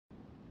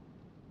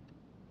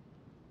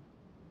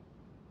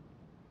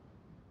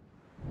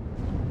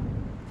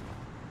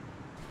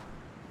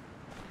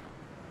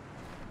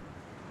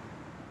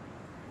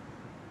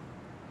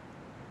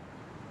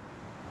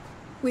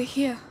We're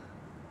here.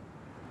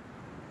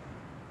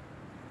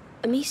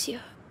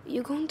 Amicia,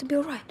 you going to be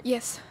alright?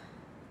 Yes.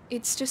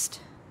 It's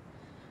just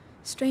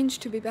strange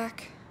to be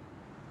back.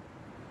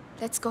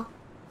 Let's go.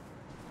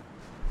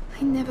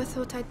 I never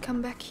thought I'd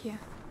come back here.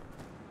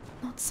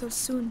 Not so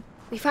soon.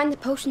 We find the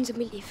potions and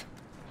we leave.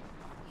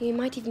 You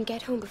might even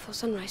get home before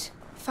sunrise.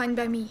 Fine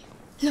by me.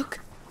 Look,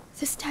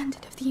 the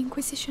standard of the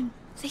Inquisition.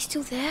 Are they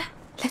still there?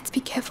 Let's be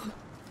careful.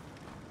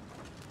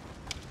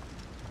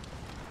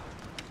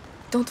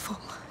 Don't fall.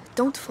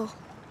 Don't fall.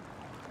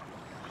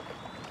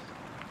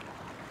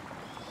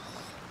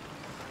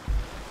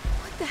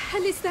 What the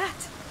hell is that?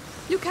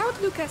 Look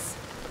out, Lucas!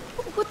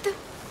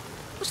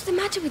 What's the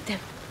matter with them?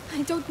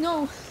 I don't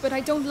know, but I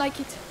don't like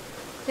it.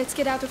 Let's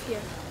get out of here.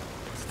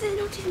 They're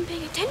not even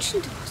paying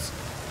attention to us.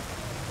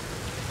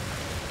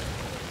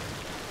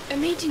 A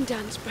mating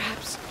dance,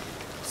 perhaps.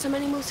 Some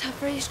animals have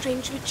very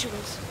strange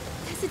rituals.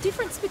 There's a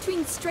difference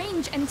between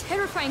strange and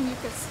terrifying,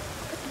 Lucas.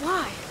 But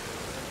why?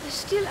 They're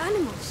still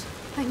animals.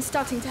 I'm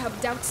starting to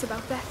have doubts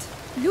about that.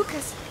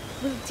 Lucas,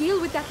 we'll deal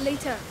with that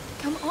later.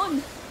 Come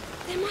on.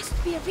 There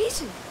must be a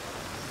reason.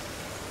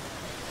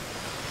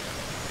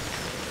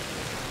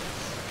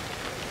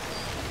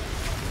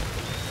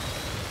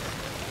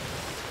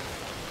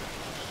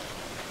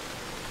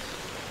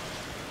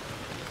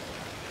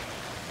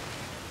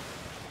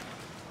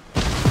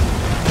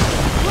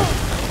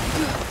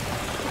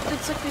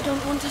 Looks like they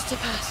don't want us to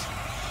pass.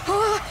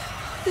 Oh,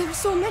 there are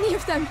so many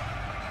of them.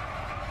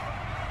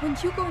 When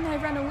Hugo and I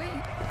ran away,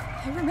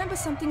 I remember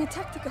something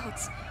attacked the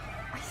guards.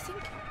 I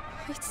think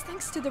it's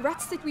thanks to the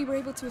rats that we were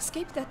able to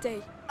escape that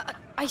day.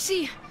 I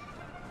see.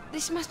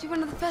 This must be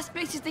one of the first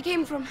places they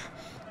came from.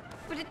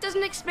 But it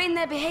doesn't explain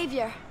their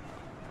behavior.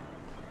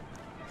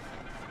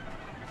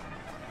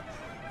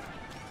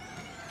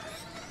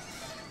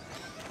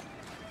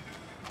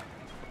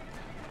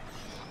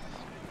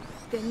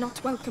 They're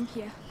not welcome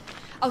here.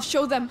 I'll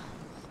show them.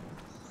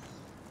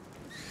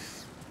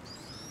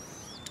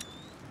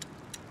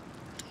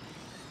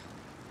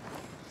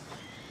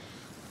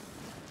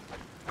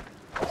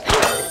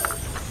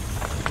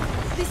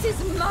 This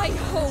is my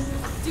home.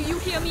 Do you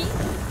hear me?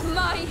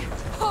 My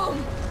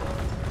home.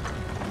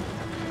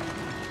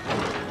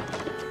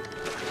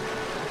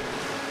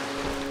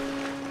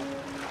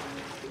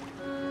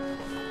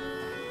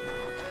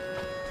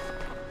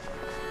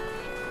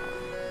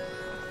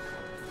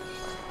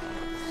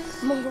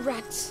 More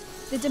rats.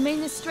 The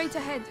domain is straight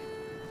ahead.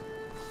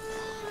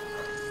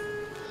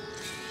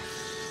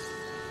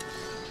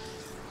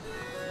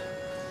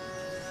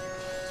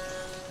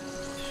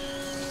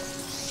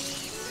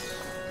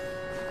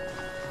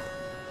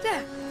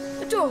 There,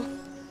 a door.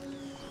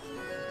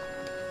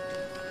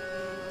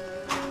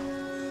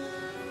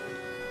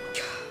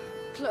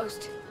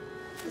 Closed.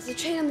 There's a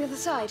chain on the other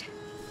side.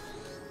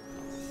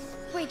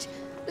 Wait,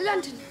 the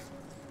lantern.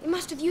 They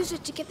must have used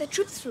it to get their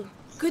troops through.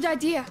 Good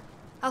idea.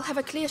 I'll have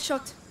a clear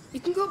shot. You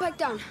can go back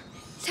down.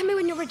 Tell me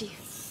when you're ready.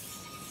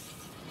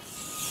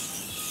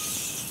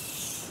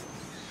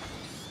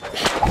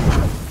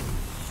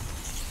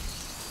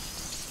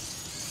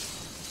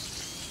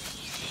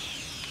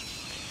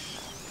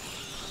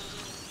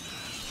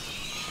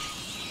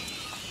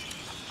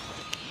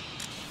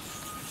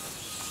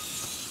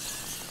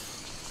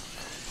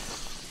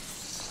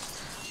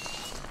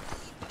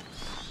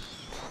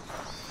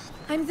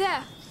 I'm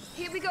there.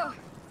 Here we go.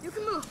 You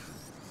can move.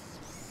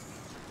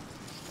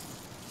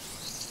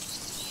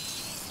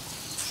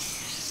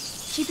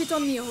 Keep it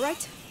on me, all right?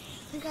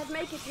 I think I'd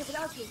make it here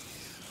without you.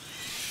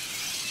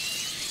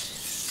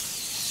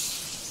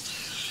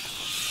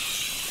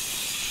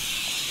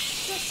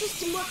 That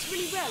system works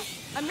really well.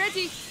 I'm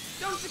ready.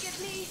 Don't forget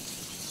me.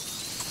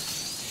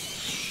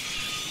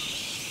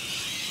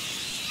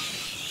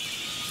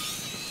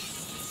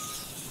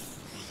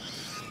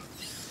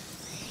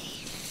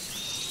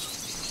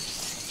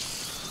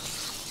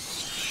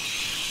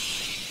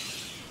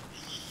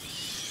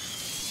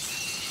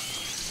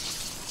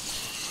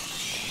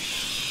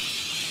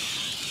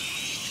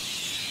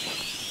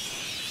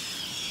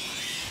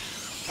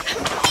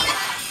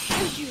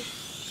 Thank you.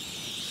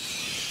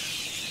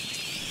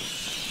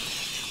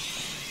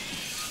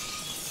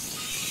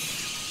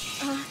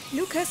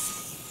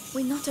 Lucas,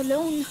 we're not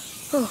alone.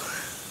 Oh.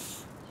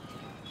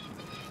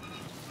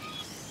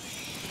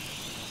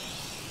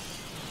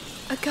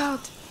 A guard.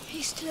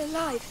 He's still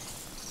alive.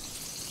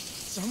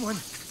 Someone,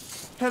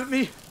 help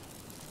me.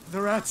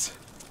 The rats.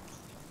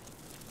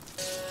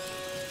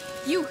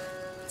 You,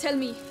 tell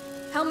me,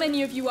 how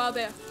many of you are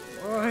there?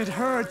 Oh, it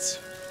hurts.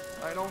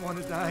 I don't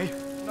want to die.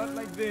 Not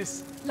like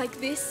this. Like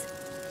this?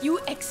 You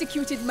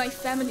executed my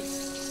family.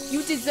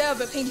 You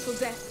deserve a painful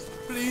death.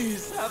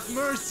 Please, have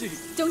mercy.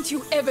 Don't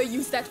you ever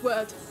use that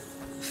word.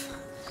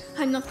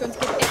 I'm not going to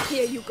get it.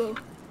 Here you go.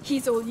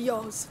 He's all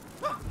yours.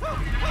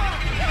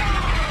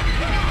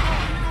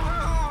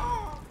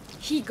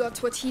 He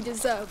got what he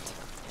deserved.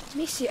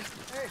 Amicia.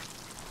 Hey,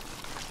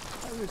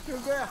 are you still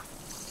there?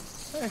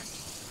 Hey,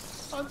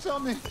 answer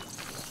me.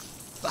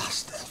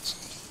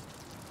 Bastards.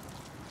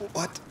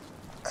 What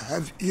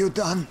have you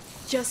done?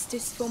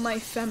 Justice for my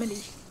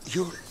family.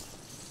 You'll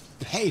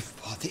pay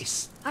for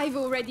this. I've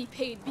already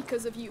paid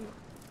because of you.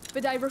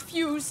 But I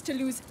refuse to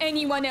lose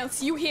anyone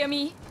else, you hear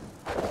me?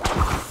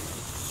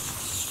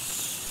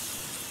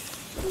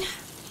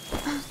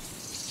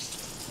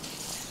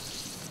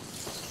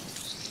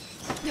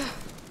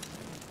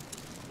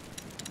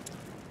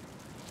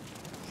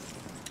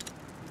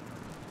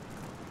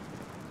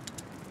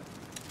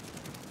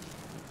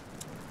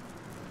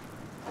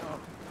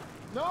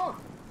 No!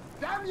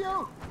 Damn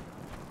you!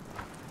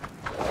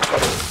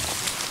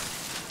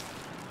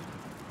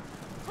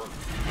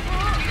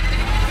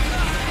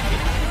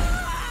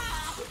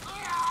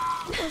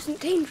 It wasn't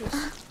dangerous.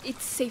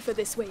 It's safer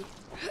this way.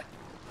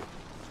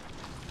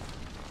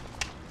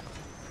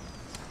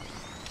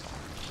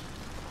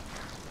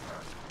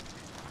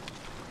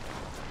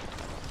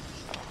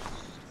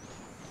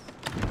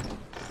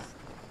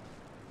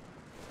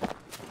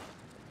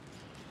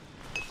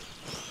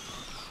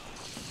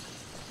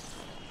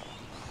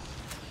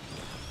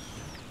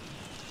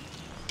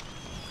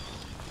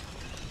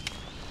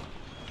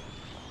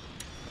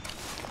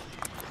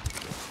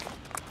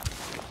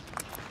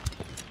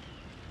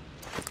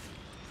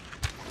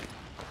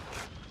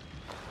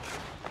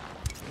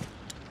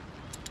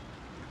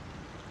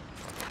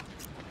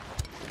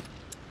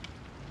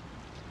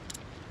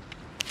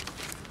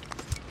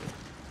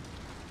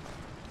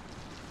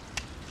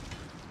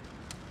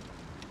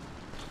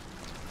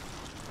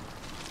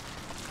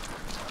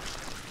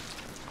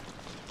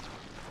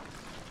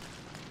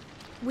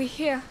 We're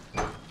here.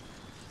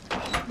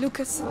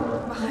 Lucas,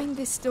 behind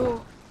this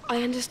door.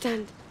 I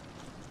understand.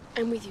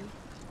 I'm with you.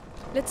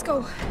 Let's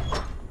go.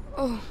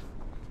 Oh,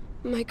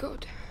 my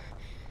God.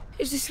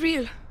 Is this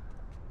real?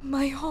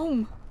 My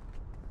home.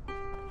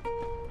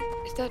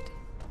 Is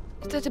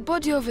that a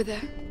body over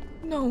there?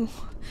 No.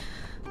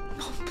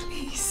 No,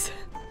 please.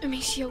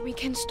 Amicia, we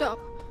can stop.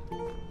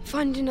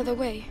 Find another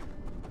way.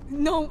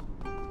 No,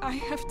 I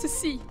have to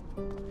see.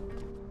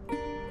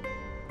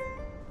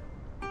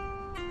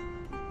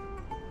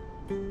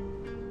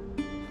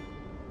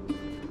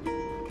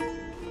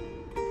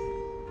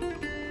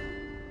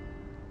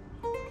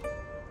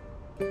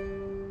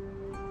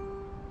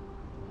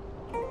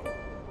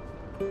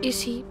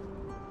 Is he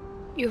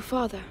your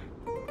father?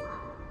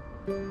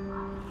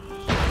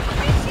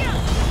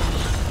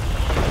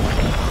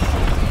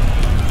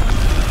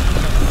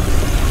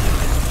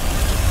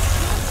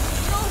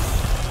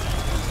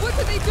 What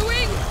are they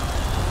doing?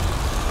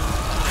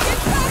 Get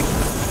back!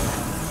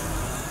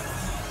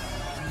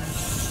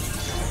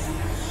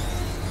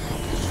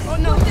 Oh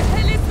no! What the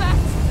hell is that?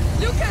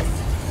 Lucas!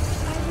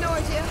 I have no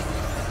idea.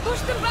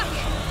 Push them back!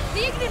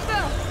 The ignit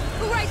bell!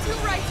 Who right, who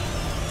right?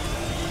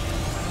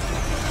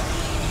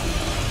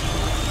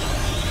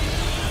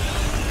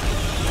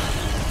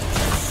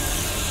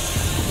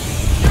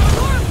 There are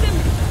more of them!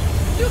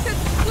 Lucas,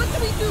 what do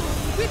we do?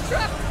 We're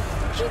trapped!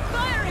 Keep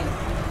firing!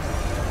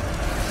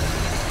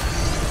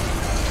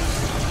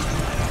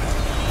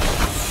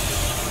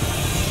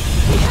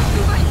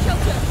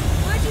 Shelter.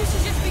 Where do you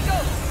suggest we go?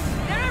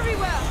 They're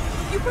everywhere.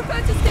 You prefer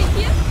to stay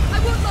here? I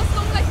won't last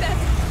long like that.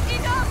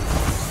 Enough!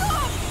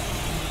 Stop!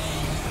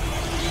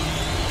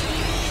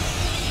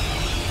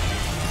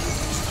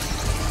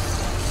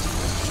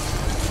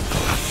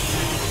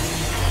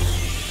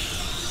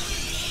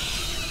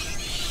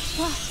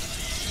 What?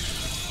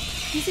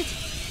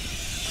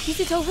 Is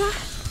it over? I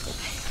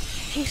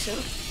think so.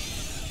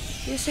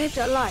 You saved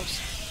our lives.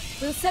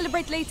 We'll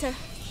celebrate later.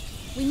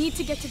 We need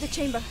to get to the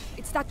chamber.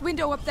 It's that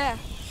window up there.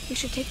 We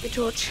should take the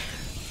torch.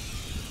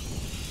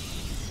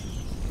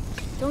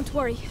 Don't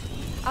worry.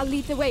 I'll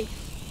lead the way.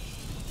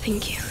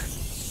 Thank you.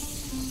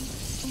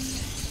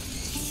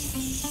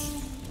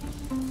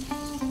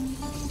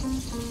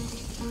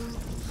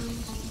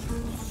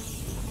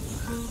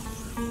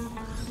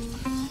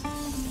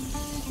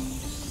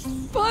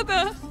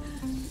 Father!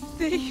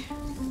 They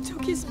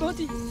took his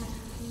body.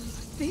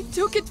 They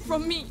took it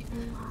from me.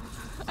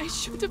 I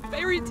should have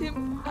buried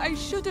him. I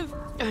should have...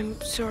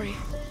 I'm sorry.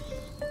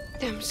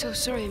 I'm so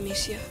sorry,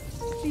 Amicia.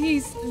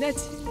 Please let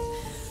him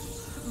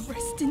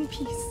rest in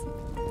peace.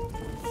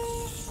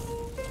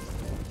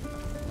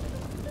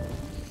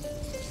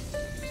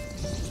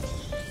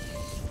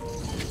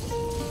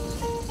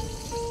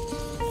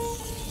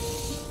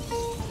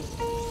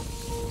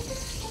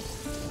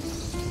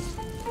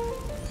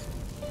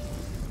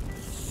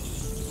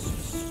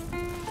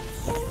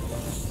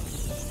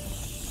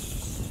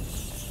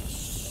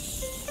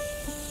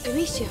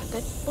 Amicia,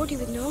 that body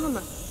with no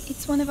armor.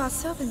 It's one of our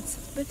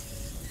servants, but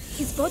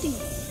his body...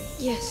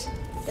 Yes,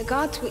 the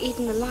guards were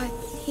eaten alive.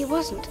 He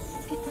wasn't.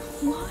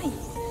 Why?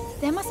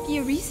 There must be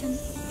a reason.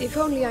 If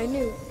only I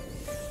knew.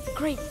 The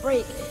Great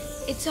Break,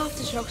 its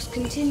aftershocks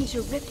continue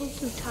to ripple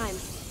through time.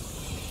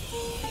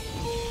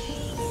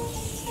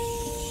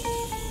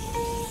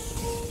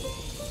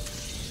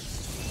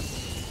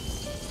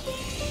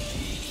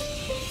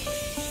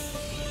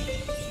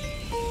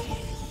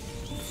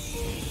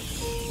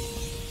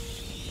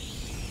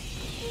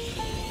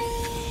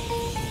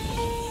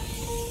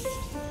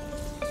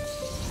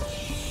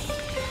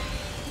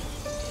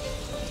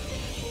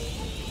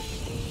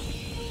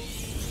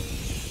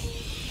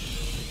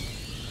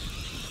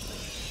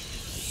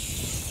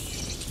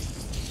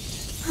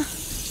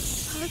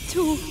 Her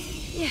too.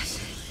 Yes,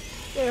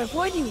 they're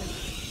avoiding them.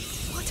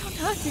 What on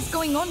earth is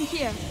going on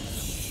here?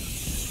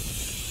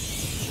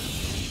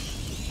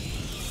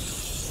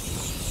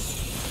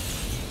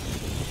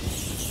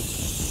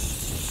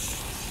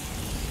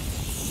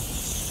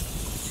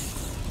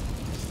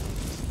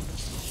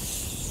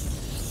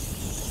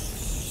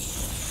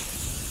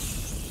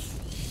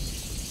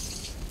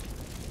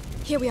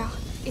 Here we are.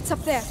 It's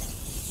up there.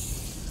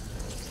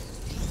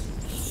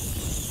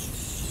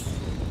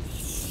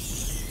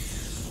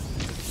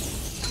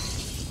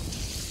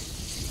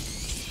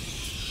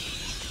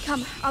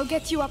 Come, I'll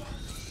get you up.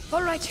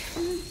 All right.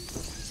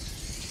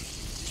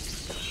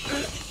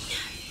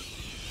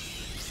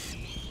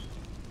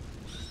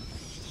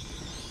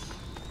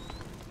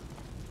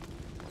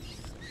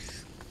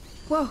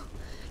 Whoa,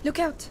 look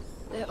out.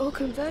 They're all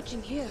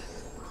converging here.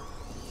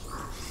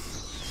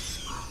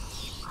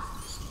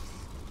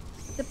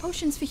 The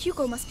potions for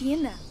Hugo must be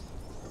in there.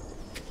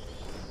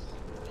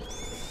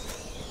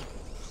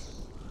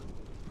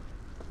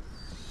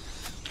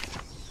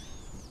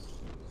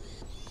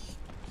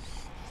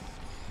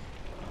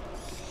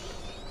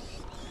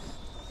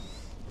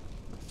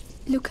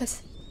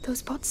 Lucas,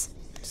 those pots?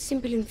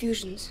 Simple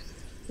infusions.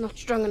 Not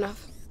strong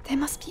enough. There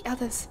must be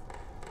others.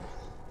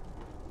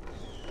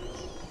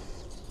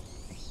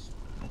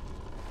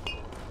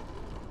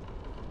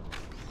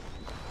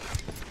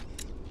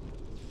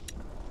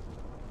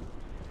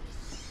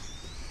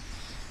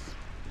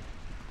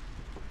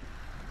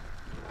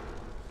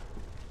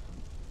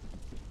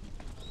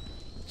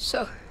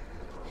 So,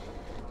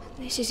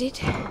 this is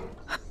it?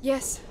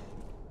 Yes.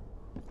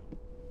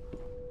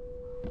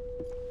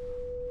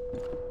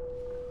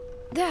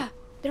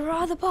 There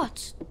are other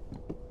pots.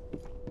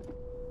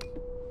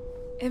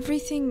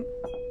 Everything's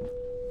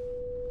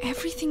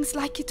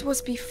like it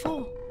was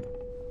before.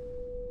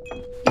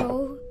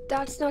 No,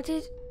 that's not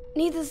it.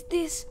 Neither's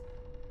this.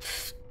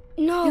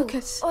 No.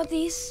 Lucas. Or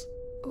this.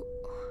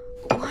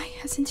 Why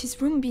hasn't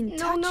his room been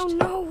touched?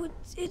 No,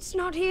 it's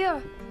not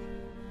here.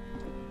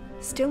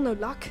 Still no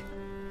luck?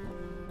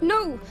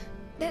 No!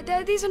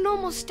 These are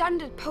normal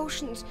standard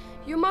potions.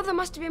 Your mother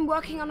must have been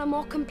working on a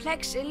more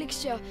complex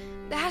elixir.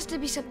 There has to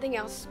be something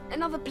else.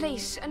 Another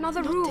place,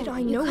 another room. Not that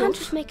I know You can't of.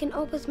 just make an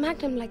opus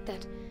magnum like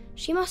that.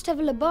 She must have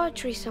a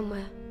laboratory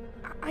somewhere.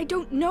 I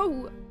don't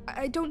know.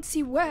 I don't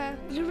see where.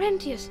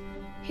 Laurentius,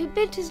 he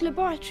built his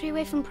laboratory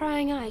away from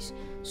prying eyes.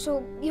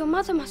 So your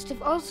mother must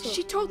have also...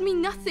 She told me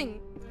nothing.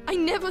 I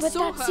never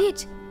saw her. But that's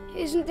it.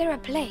 Isn't there a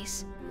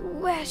place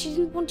where she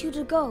didn't want you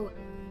to go?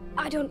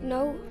 I don't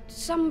know.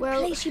 Some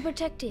place she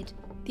protected.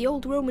 The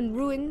old Roman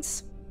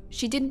ruins.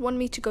 She didn't want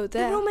me to go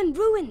there. The Roman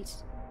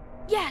ruins?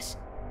 Yes,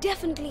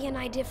 definitely an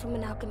idea from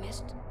an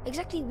alchemist.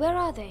 Exactly where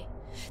are they?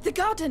 The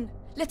garden!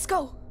 Let's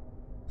go!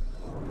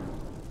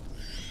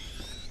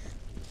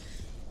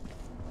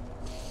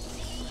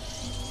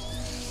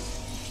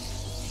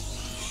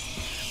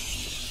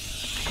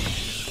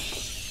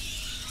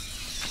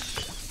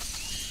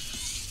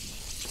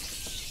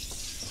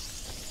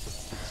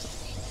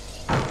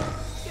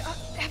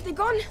 Have they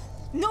gone?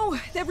 No,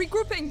 they're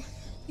regrouping.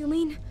 You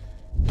mean...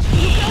 Lucas!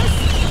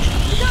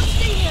 You can't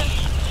stay here!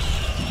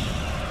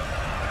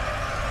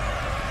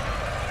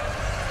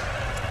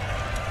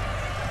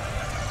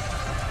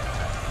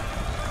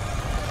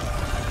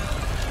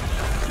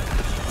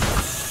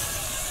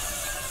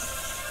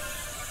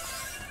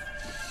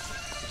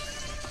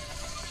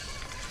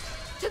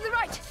 To the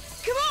right!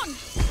 Come on!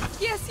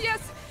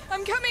 Yes,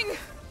 I'm coming!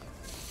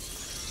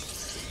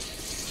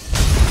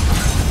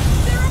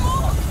 There are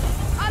more!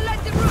 I'll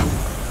light the room.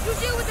 You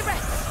deal with the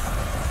rest.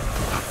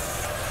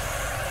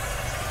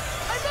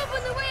 I've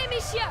opened the way,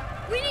 Amicia.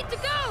 We need to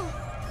go.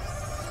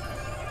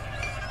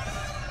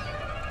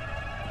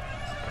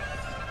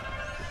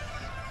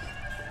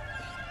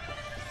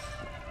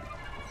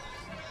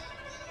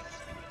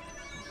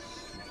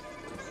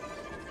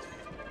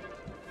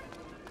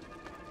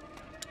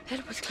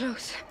 That was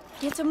close.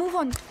 Get a move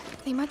on.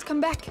 They might come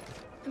back.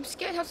 I'm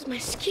scared out of my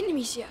skin,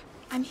 Amicia.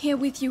 I'm here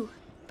with you,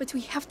 but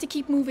we have to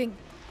keep moving.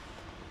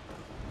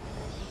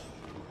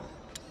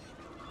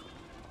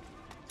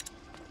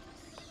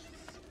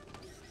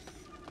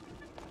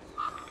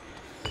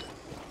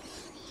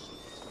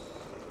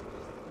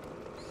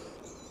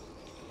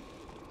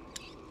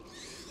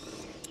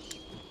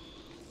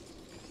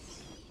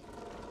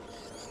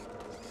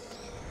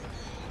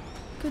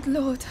 Good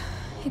Lord,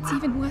 it's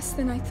even worse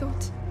than I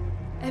thought.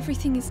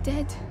 Everything is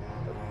dead.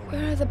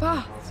 Where are the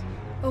baths?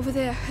 Over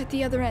there, at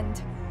the other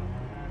end.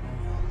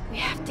 We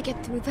have to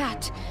get through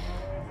that.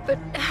 But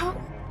how?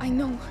 I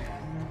know.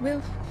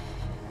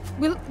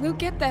 We'll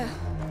get there.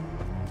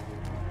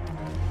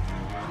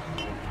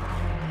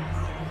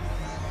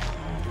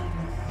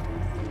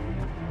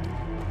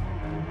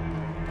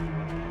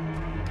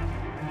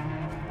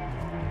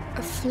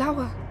 A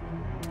flower.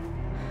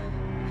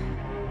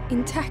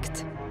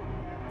 Intact.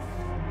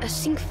 A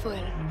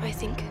cinquefoil, I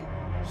think.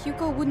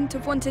 Hugo wouldn't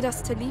have wanted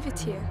us to leave it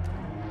here.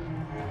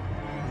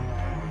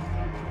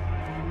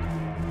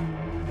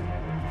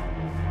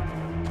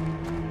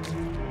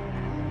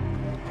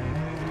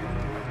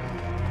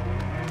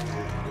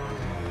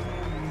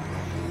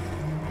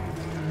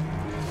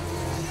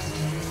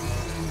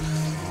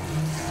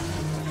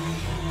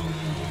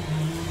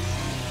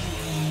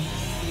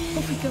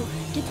 Off we go.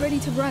 Get ready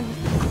to run.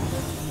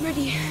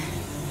 Ready.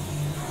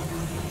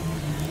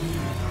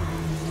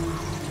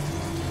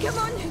 Come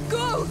on,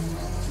 go!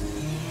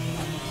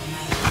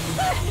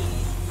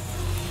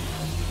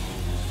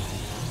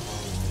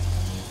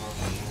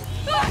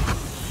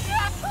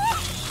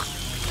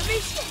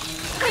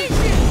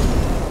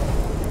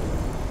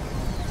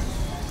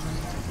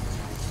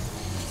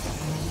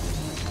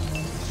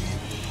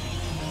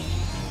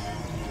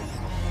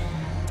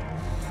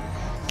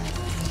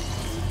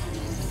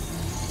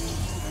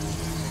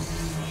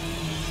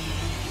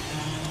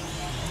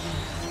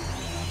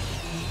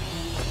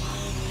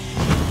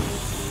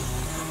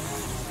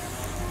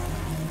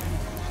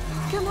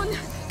 Come on,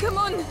 come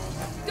on!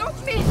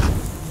 Don't miss!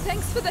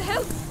 Thanks for the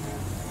help!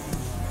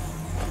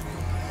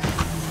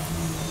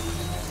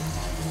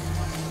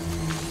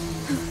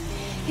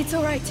 It's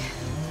all right.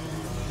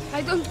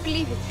 I don't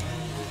believe it.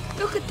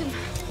 Look at them.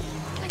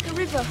 Like a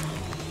river.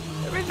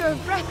 A river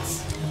of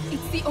rats.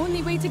 It's the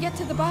only way to get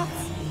to the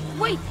baths.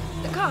 Wait,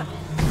 the cart.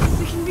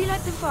 We can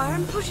relight the fire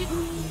and push it.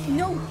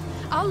 No,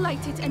 I'll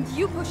light it and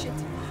you push it.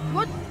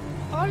 What?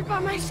 All by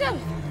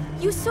myself?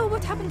 You saw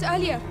what happened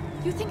earlier.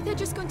 You think they're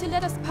just going to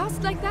let us pass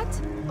like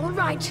that? All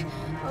right,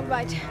 all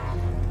right.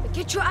 But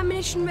get your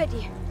ammunition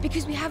ready,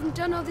 because we haven't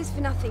done all this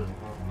for nothing.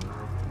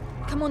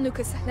 Come on,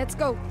 Lucas, let's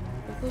go.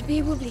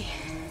 Wobbly, wobbly.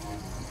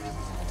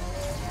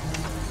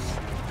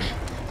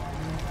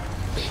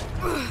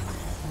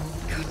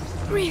 Good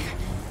grief.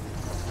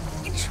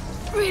 It's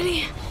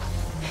really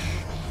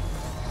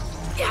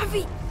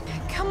heavy.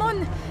 Come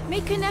on,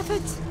 make an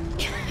effort.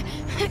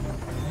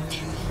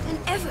 An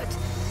effort?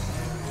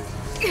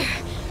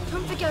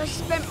 Don't forget I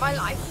spent my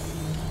life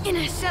in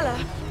a cellar.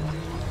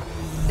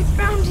 The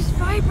ground is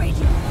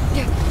vibrating. Do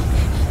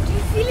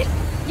you feel it?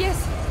 Yes,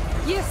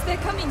 yes, they're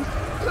coming.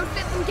 Don't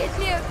let them get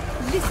near.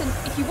 Listen,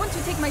 if you want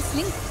to take my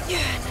sling...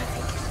 Yeah,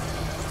 nothing.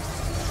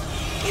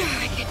 Yeah,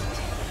 I get it.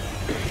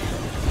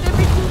 They're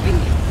regrouping.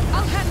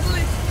 I'll handle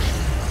it.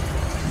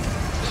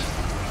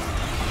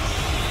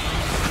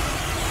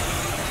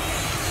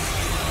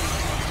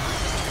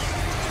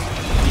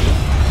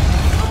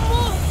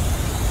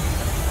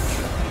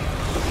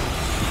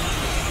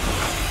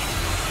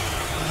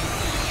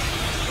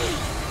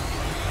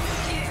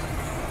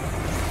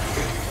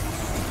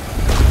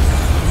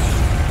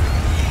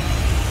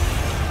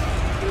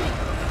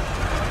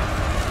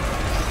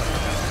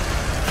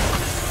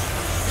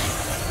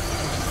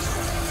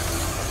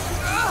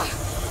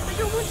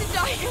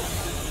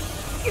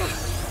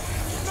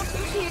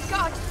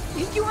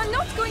 You are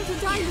not going to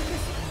die,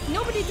 Lucas.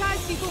 Nobody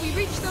dies before we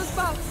reach those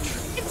baths.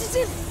 It's as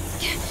if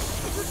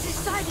it was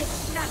decided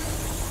that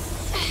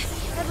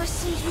ever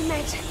since we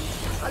met,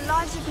 our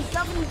lives have been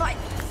governed by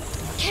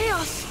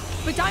chaos.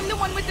 But I'm the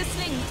one with the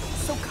sling,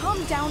 so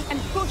calm down and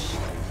push.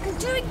 I'm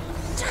doing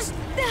just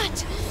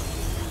that.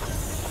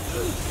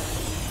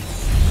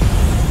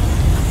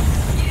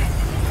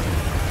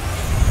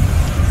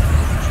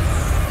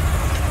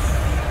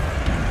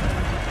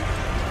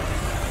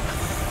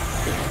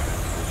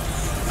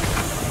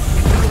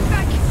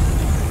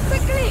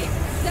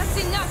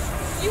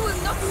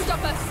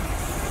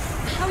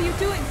 How are you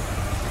doing?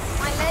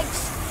 My legs,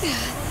 they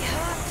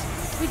hurt.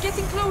 We're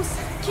getting close.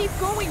 Keep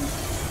going.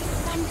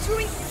 I'm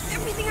doing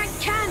everything I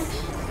can.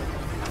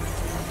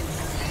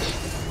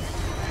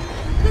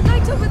 The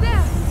light over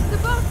there. The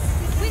box.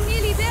 We're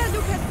nearly there,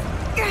 Lucas.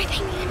 Hang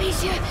on,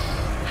 Amicia.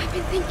 I've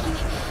been thinking.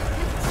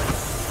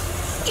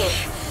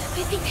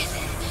 I think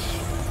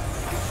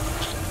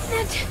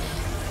that...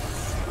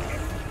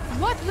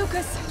 What,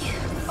 Lucas?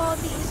 All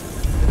these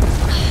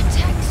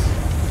attacks.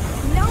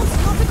 Now's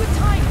not a good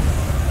time.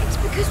 It's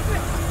because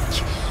we're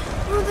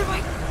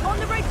on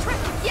the right track.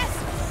 Yes,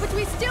 but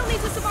we still need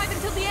to survive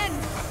until the end.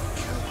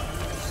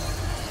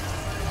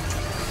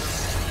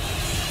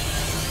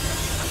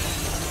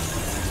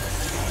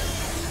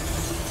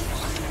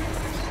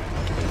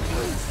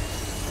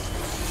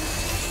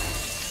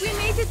 We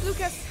made it,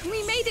 Lucas.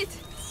 We made it.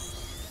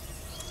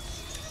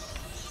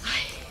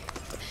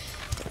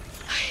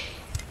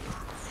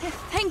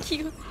 Thank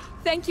you.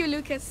 Thank you,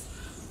 Lucas.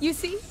 You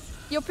see,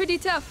 you're pretty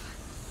tough.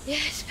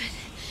 Yes,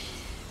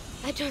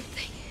 but I don't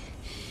think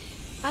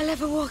I'll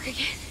ever walk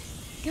again.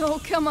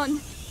 Oh, come on.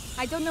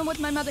 I don't know what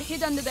my mother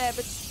hid under there,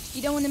 but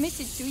you don't want to miss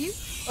it, do you?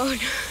 Oh,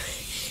 no.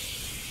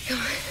 Come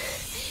on.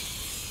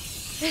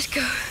 Let's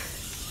go.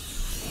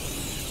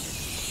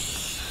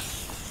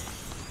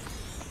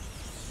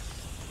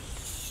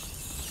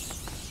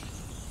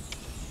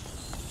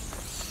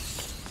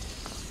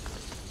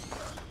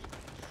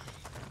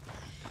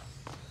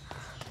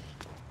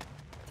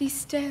 These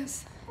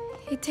stairs,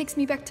 it takes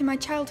me back to my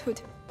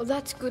childhood. Well,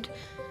 that's good,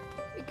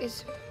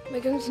 because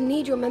we're going to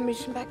need your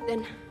memories from back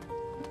then.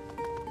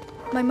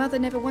 My mother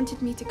never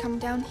wanted me to come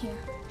down here.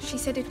 She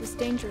said it was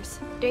dangerous.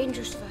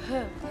 Dangerous for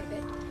her, I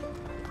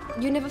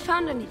bet. You never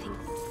found anything?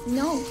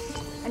 No,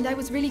 and I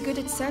was really good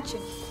at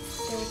searching.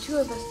 There are two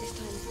of us this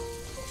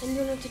time, and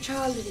you're not a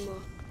child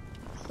anymore.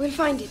 We'll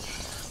find it.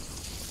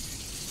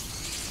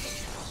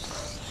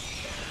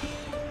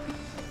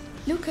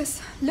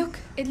 Lucas, look,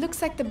 it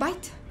looks like the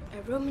bite. A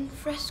A Roman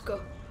fresco.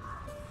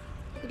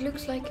 It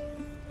looks like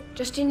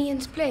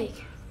Justinian's plague.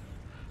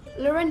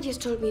 Laurentius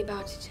told me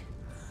about it.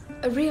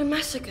 A real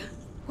massacre.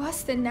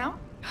 Worse than now?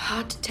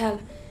 Hard to tell.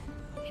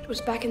 It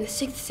was back in the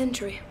 6th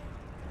century.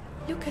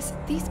 Lucas,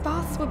 these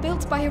baths were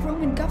built by a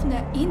Roman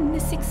governor in the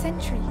 6th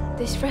century.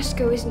 This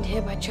fresco isn't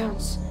here by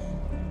chance.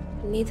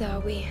 Neither are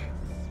we.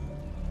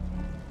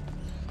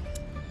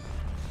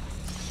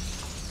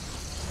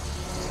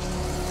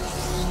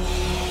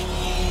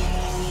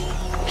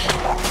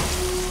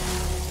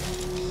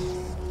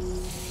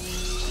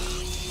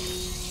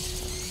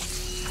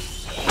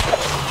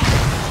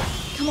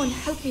 Come on,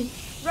 help me.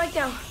 Right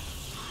now.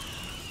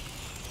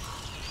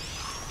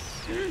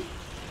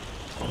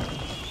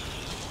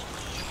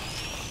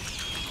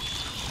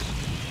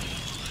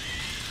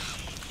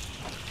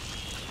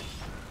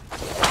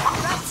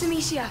 Rats,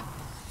 Amicia.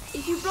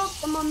 If you block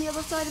them on the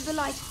other side of the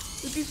light,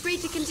 you'll be free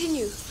to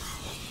continue.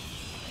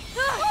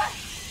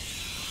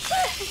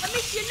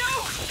 Amicia,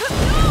 no!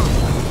 No!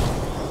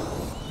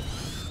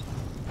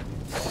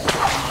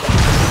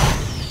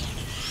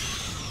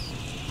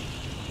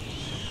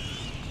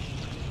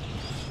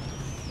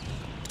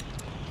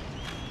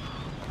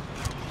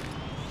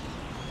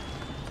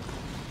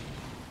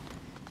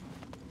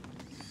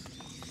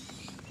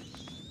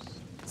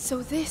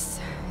 So this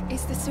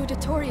is the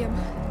Sudatorium.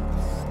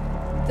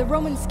 The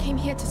Romans came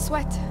here to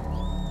sweat.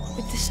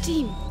 With the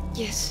steam,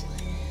 yes.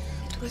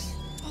 It was...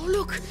 Oh,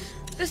 look!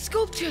 The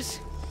sculptures!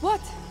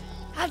 What?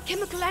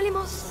 Alchemical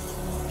animals,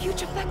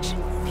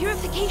 putrefaction,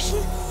 purification,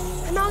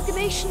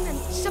 amalgamation, and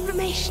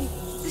sublimation.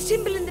 The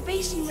symbol in the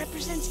basin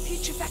represents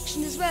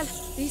putrefaction as well.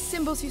 These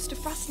symbols used to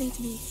fascinate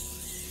me.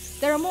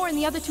 There are more in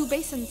the other 2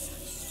 basins.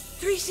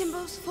 3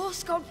 symbols, 4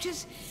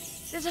 sculptures.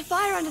 There's a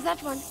fire under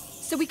that one.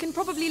 So we can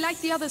probably light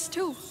the others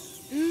too.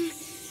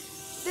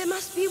 There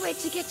must be a way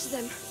to get to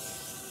them.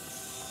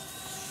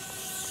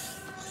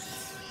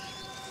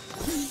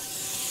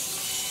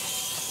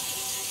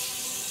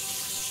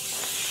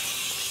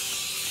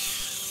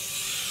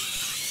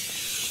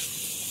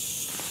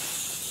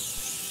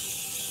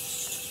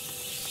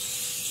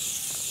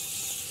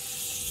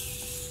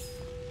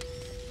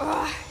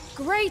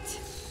 Great!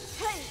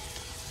 Hey,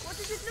 what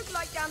does it look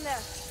like down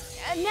there?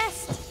 A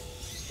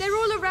nest! They're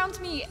all around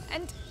me,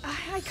 and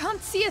I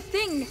can't see a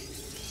thing.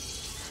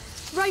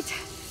 Right,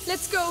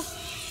 let's go.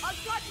 I'll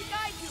try to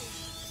guide you.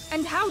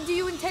 And how do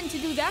you intend to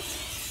do that?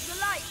 The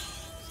light.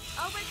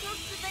 I'll wait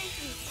close to the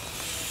basin.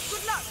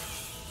 Good luck.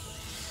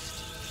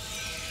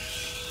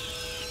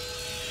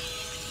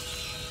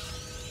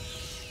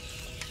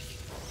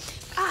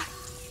 Ah!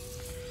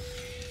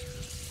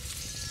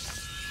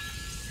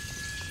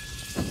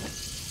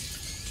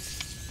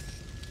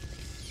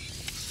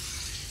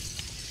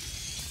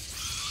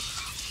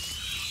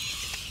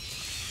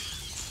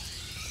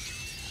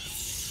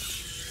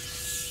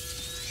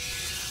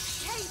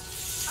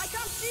 I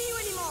can't see you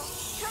anymore.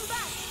 Come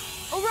back.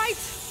 All right.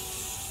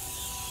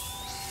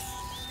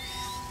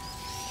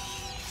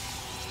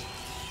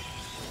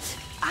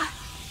 Ah.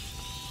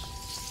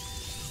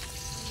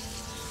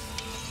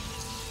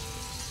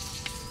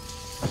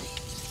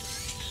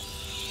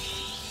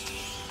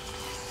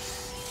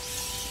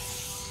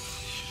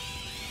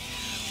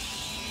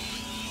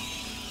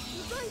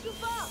 You're going too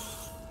far.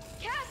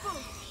 Careful.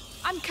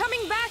 I'm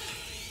coming back.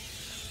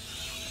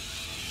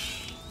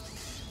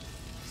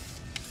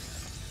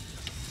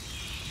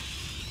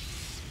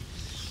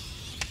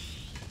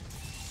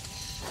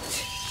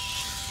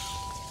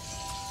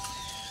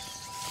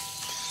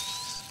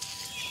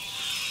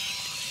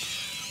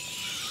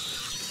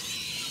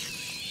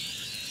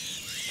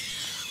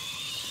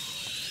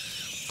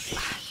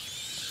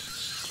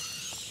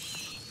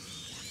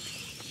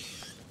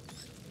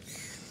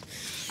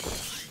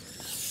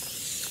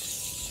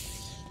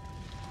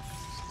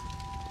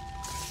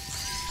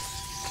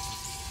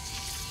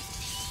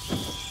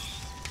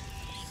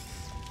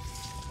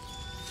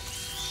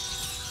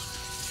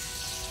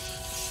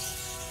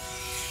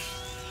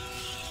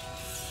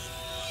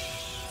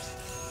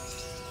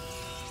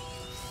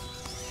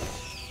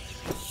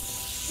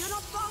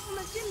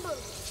 Symbol.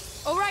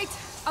 All right,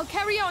 I'll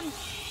carry on.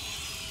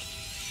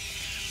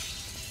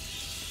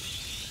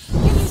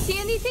 Can you see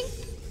anything?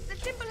 The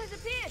symbol has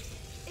appeared.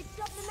 It's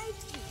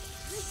sublimation.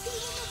 Let's see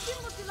one more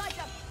symbol to light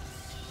up.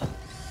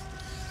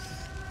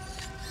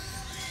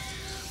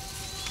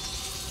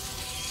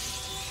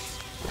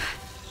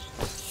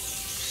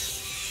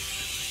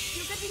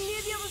 You're getting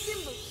near the other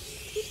symbol.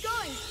 Keep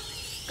going.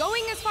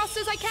 Going as fast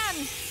as I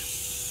can.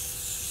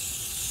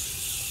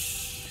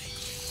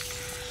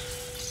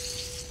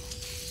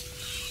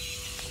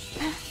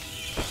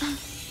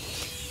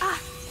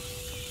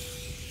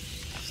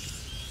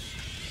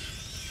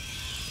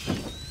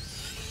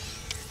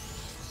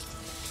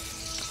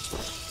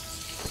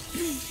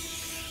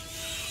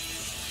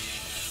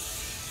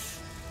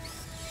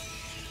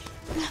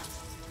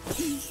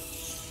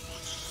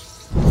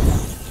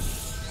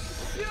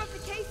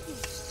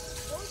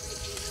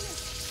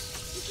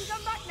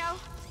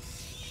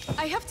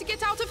 I have to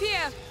get out of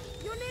here.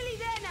 You're nearly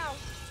there now.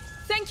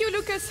 Thank you,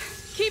 Lucas.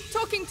 Keep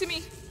talking to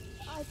me.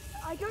 I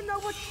I don't know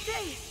what to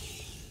say.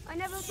 I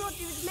never thought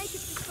you would make it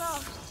this far.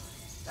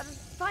 That I'd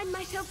find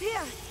myself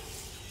here.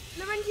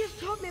 Laurentius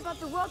taught me about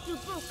the world through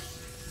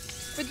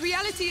books. But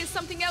reality is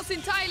something else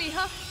entirely,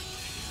 huh?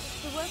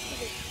 That's the worst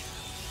of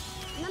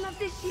it. None of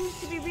this seems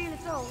to be real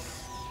at all.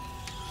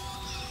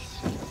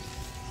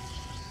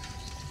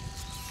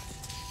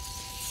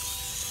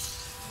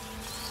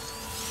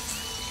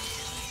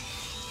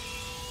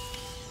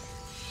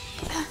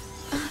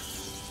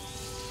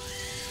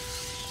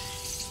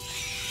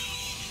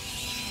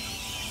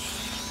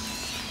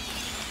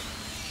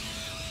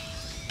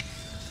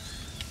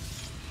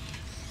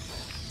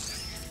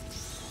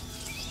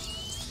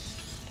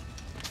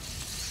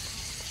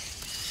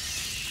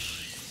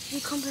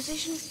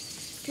 Decomposition,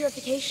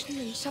 purification,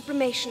 and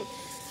sublimation.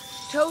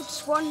 Toad,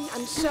 swan,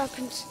 and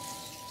serpent.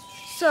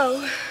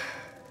 So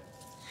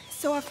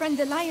our friend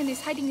the lion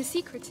is hiding a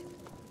secret.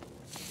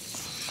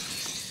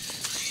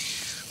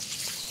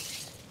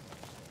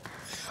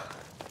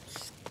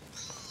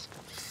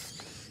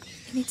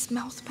 In its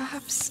mouth,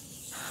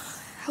 perhaps.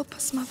 Help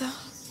us, Mother.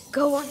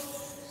 Go on.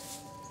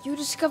 You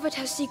discovered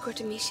her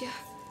secret, Amicia.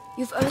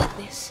 You've earned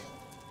this.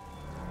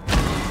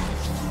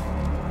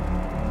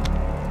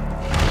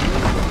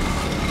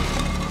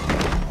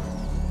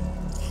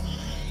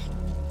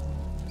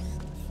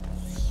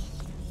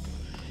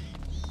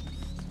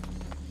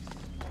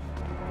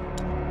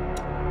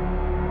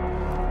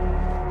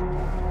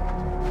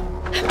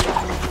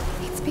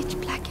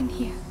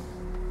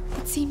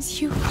 Seems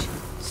huge.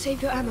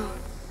 Save your ammo.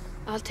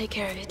 I'll take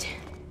care of it.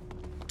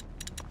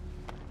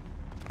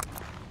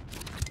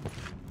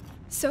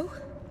 So,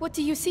 what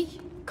do you see?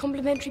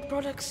 Complementary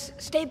products,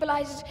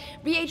 stabilizers,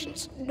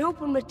 reagents,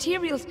 noble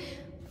materials,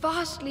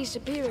 vastly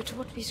superior to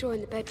what we saw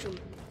in the bedroom.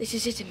 This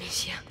is it,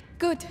 Amicia.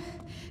 Good.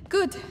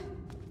 Good.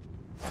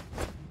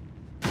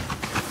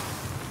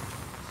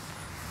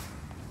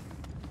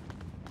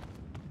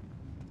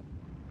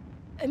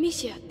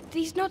 Amicia,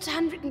 these notes are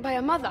handwritten by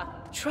her mother.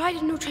 Tried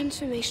a new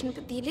transformation,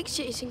 but the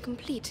elixir is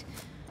incomplete.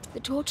 The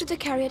torch of the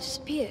carrier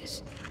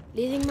disappears,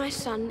 leaving my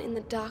son in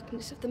the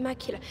darkness of the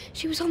macula.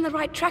 She was on the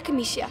right track,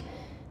 Amicia.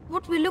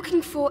 What we're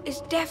looking for is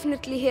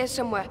definitely here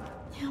somewhere.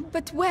 Yeah,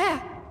 but where?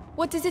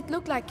 What does it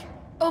look like?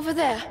 Over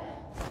there.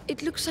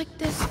 It looks like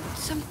there's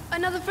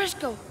another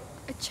fresco.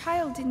 A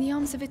child in the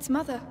arms of its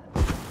mother.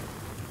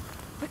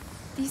 But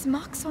these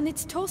marks on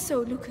its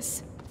torso,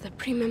 Lucas. The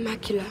prima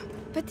macula.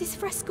 But this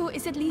fresco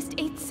is at least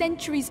 8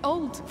 centuries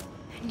old.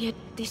 And yet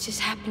this has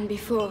happened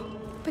before.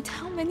 But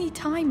how many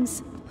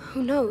times?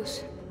 Who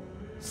knows?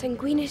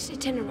 Sanguinis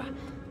itinera,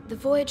 the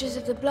voyages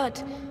of the blood.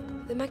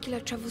 The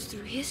macula travels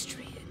through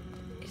history.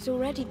 It's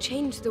already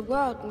changed the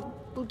world and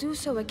will do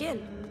so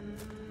again.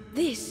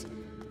 This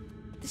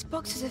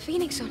box has a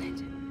phoenix on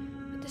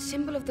it. The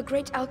symbol of the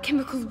great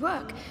alchemical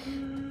work.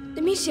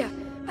 Amicia,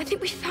 I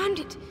think we found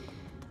it.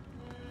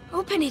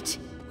 Open it.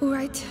 All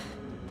right.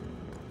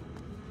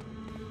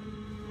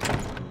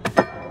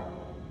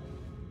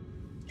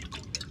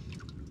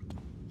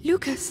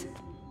 Lucas,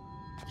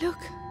 look.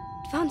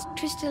 Advanced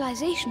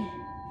crystallization.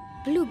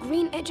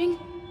 Blue-green edging.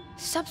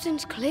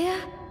 Substance clear.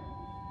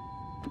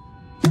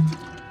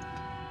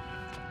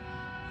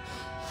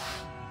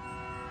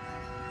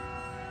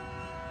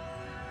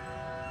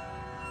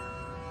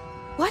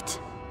 What?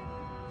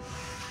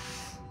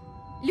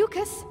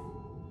 Lucas?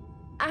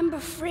 Amber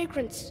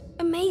fragrance.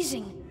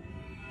 Amazing.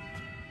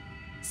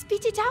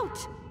 Spit it out.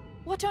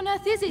 What on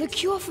earth is it? The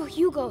cure for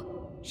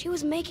Hugo. She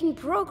was making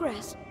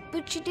progress,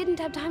 but she didn't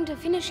have time to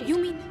finish it. You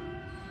mean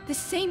the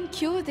same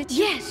cure that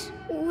you... Yes,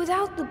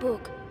 without the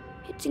book.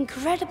 It's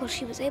incredible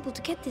she was able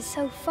to get this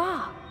so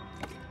far.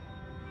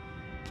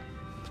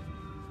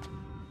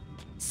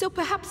 So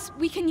perhaps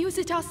we can use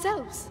it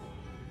ourselves.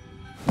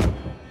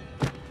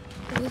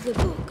 With the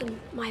book and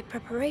my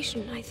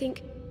preparation, I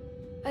think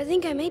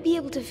I may be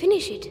able to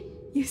finish it.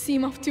 You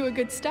seem off to a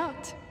good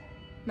start,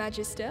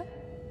 Magister.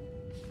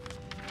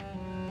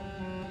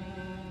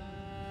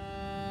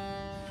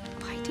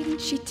 Why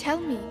didn't she tell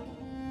me?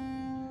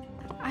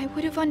 I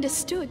would have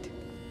understood.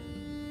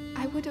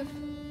 I would have...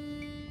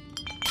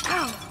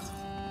 Ow!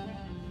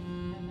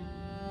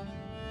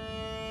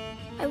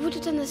 I would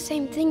have done the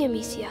same thing,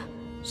 Amicia.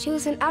 She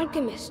was an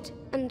alchemist,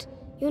 and,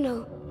 you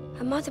know,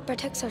 her mother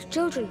protects her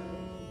children,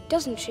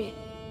 doesn't she?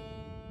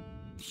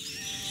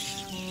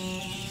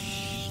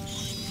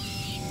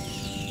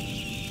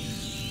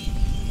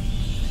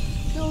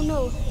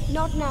 No,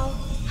 not now.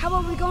 How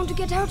are we going to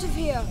get out of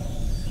here?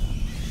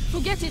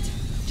 Forget it.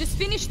 Just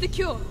finish the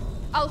cure.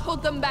 I'll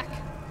hold them back.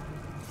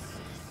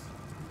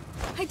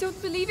 I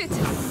don't believe it.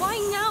 Why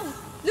now?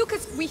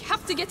 Lucas, we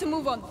have to get a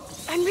move on.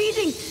 I'm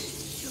reading.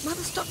 Your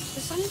mother stopped at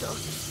the sun door.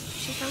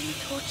 She found the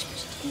torch, but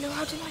she didn't know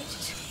how to light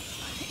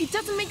it. It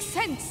doesn't make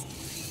sense.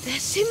 They're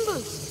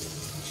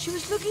symbols. She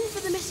was looking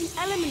for the missing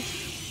element,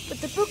 but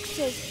the book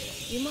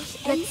says you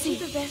must empty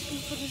the vessel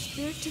for the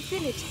spirit to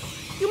fill it.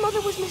 Your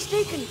mother was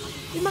mistaken.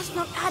 We must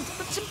not add,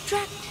 but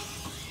subtract.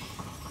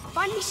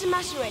 Find me some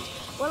macerate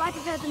while I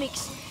prepare the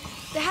mix.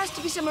 There has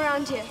to be some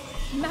around here.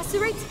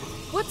 Macerate?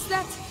 What's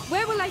that?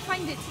 Where will I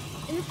find it?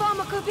 In the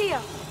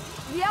pharmacopoeia.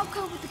 The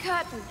alcove with the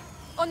curtain.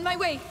 On my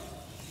way.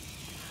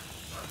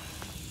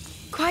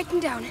 Quieten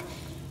down.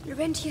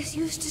 Laurentius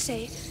used to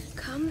say,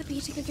 calm the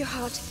beating of your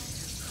heart,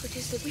 for it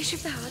is the wish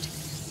of the heart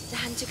the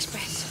hands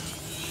express.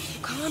 So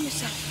calm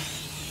yourself.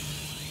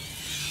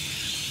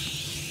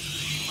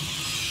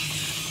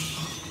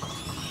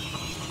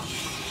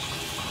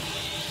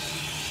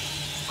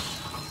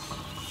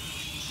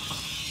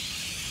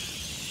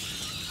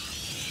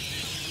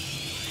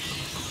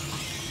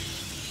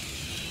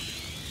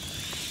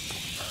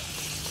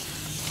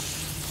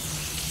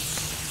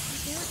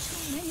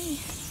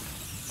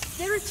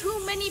 There are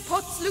too many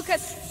pots,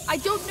 Lucas. I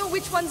don't know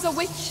which one's a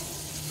which.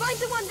 Find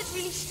the one that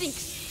really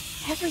stinks.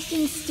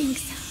 Everything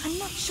stinks. I'm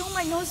not sure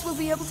my nose will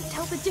be able to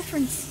tell the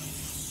difference.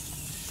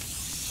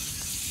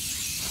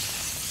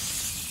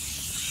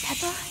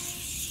 Pepper?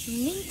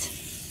 Mint?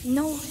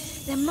 No,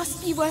 there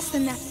must be worse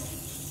than that.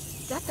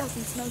 That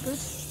doesn't smell good.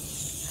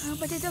 Oh,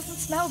 but it doesn't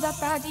smell that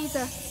bad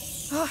either.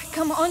 Oh,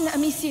 come on,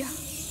 Amicia.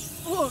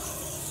 Oh,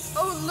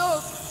 oh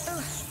no.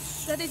 Oh,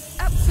 that is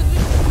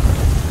absolutely...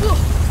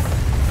 Oh.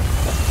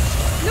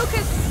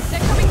 Lucas, they're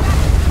coming back.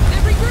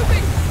 They're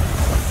regrouping.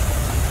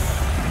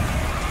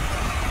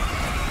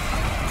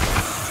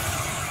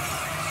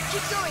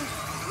 Keep going.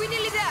 We're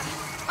nearly there.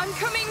 I'm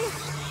coming.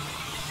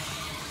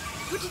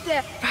 Put it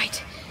there.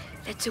 Right.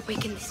 Let's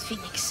awaken this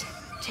phoenix.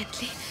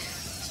 Gently.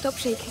 Stop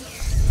shaking.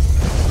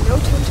 No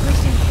time to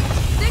waste any.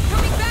 They're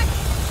coming back.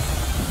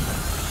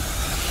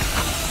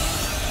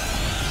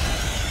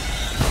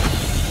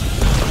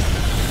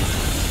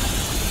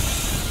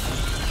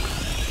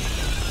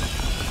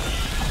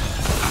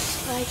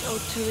 Slight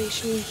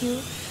alteration in hue.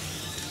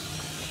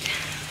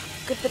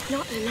 Good, but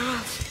not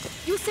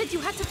enough. You said you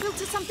had to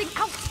filter something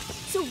out.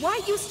 So why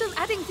are you still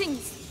adding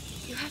things?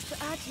 You have to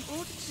add in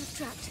order to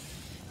subtract.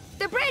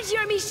 The brazier,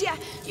 Amicia!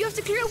 You have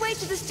to clear a way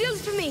to the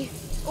stills for me.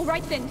 All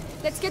right then,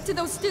 let's get to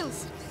those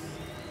stills.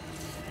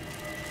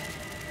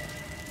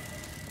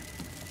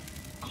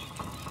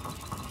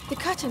 The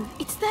curtain,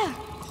 it's there.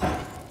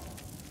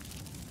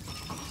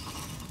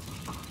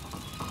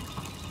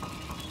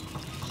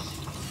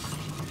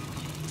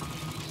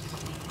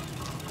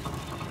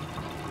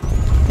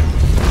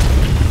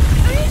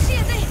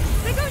 Amicia,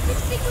 they're going to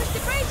extinguish the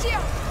brazier!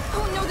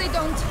 Oh no, they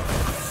don't.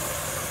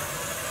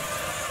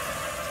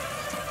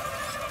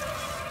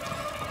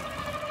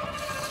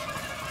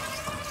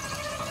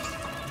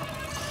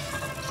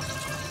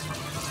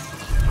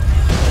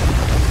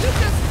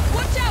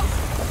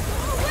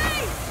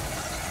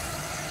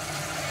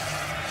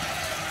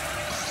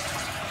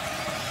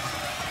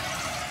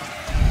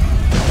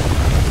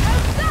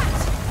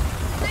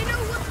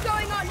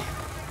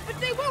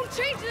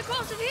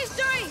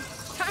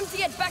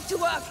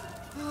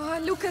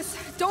 Lucas,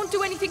 don't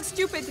do anything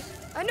stupid.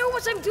 I know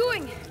what I'm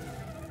doing.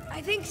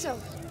 I think so.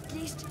 At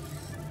least,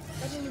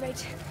 at any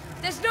rate,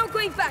 there's no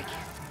going back.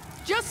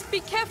 Just be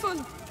careful.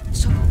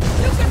 So,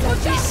 Lucas,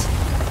 watch out!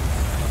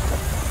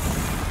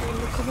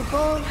 Look on the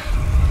ball.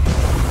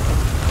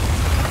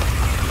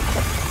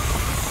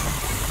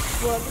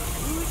 Well,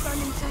 you run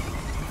inside.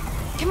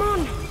 Come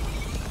on.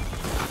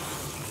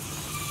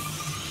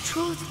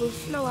 Truth will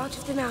flow out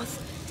of the mouth.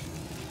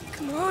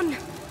 Come on.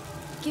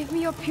 Give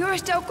me your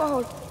purest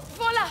alcohol.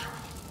 Voila!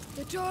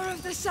 The door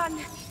of the sun.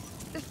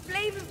 The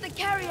flame of the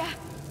carrier.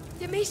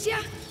 Demetia,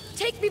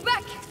 take me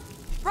back!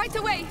 Right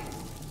away!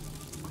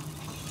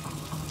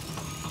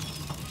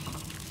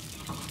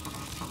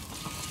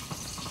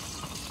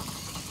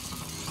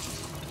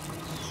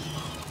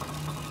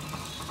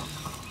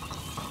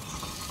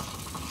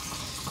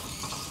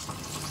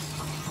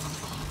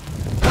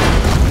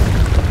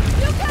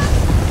 Lucas!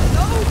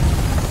 No!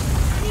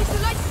 I need to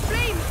light the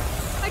flame!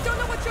 I don't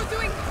know what you're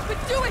doing, but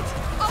do it!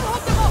 I'll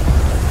hold them off!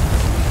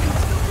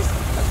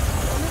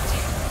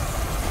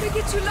 Bring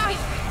it to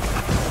life!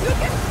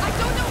 Lucas, I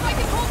don't know if I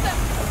can hold them!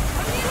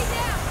 I'm nearly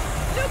there!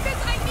 Lucas,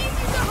 I need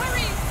you to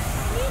hurry!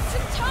 I need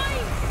some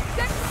time!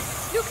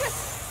 Lucas,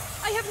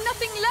 I have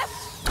nothing left!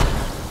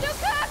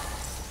 Lucas!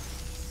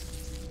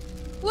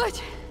 What?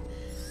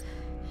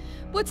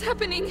 What's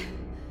happening?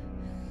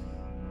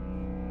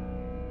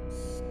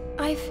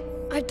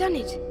 I've done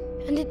it,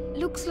 and it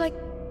looks like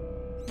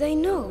they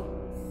know.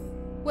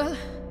 Well,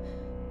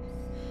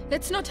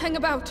 let's not hang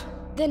about.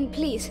 Then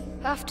please,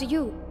 after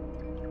you.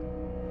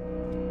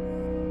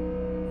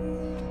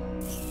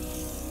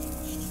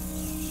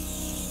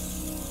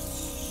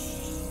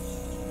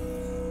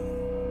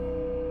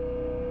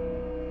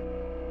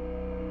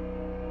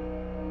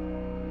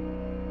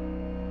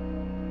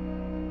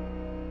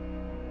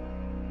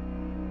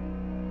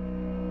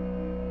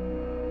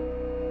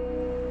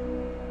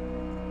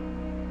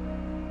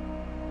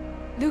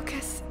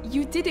 Lucas,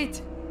 you did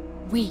it.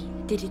 We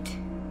did it.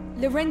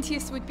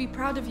 Laurentius would be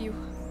proud of you.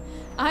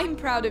 I'm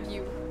proud of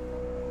you.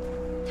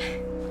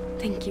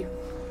 Thank you.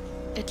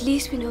 At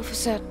least we know for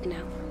certain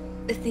now.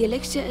 If the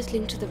elixir is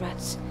linked to the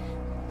rats,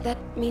 that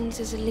means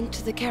there's a link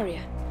to the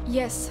carrier.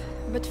 Yes,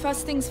 but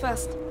first things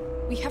first.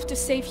 We have to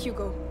save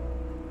Hugo.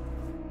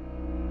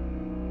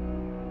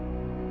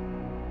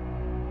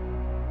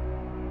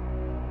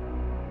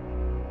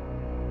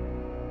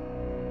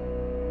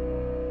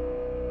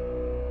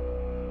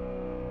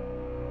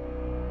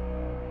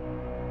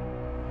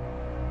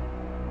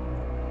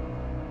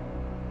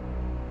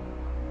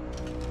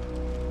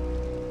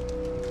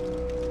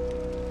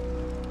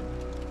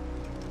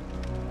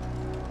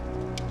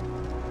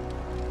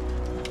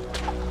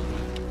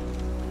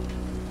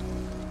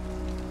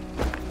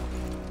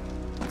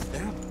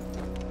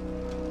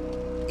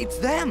 It's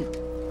them!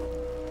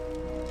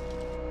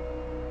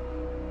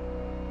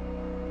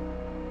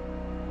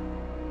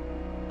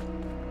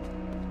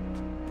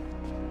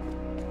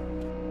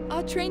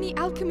 Our trainee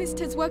alchemist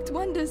has worked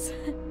wonders.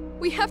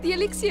 We have the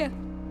elixir.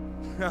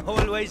 I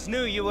always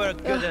knew you were a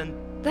good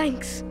one.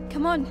 Thanks.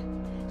 Come on,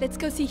 let's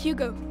go see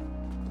Hugo.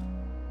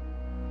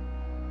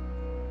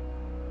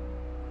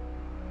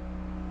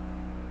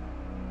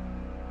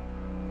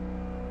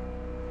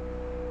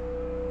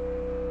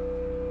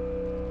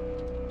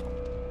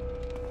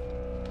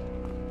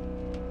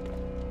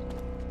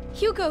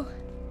 Hugo,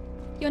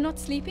 you're not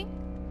sleeping?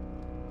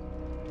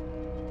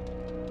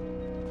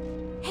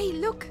 Hey,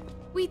 look!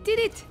 We did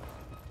it!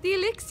 The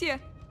elixir!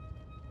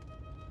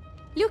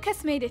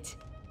 Lucas made it.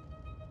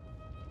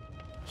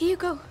 Here you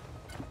go.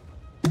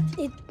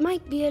 It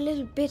might be a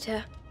little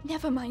bitter.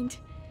 Never mind.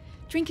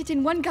 Drink it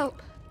in one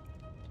gulp.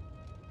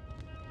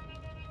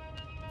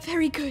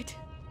 Very good.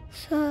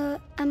 So,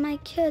 am I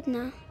cured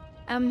now?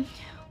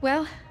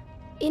 Well...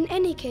 In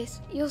any case,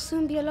 you'll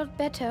soon be a lot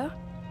better.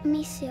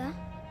 Amicia?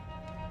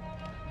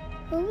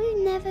 Will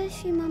we never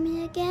see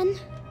Mommy again?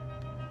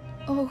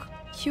 Oh,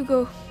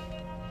 Hugo...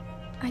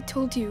 I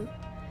told you...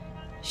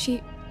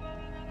 She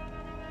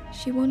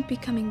won't be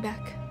coming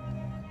back.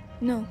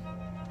 No.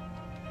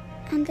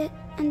 And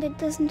it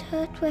doesn't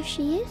hurt where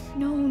she is?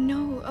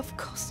 No, of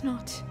course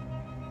not.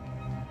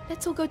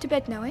 Let's all go to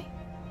bed now, eh?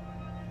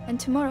 And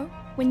tomorrow,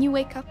 when you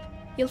wake up,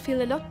 you'll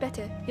feel a lot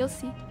better, you'll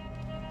see.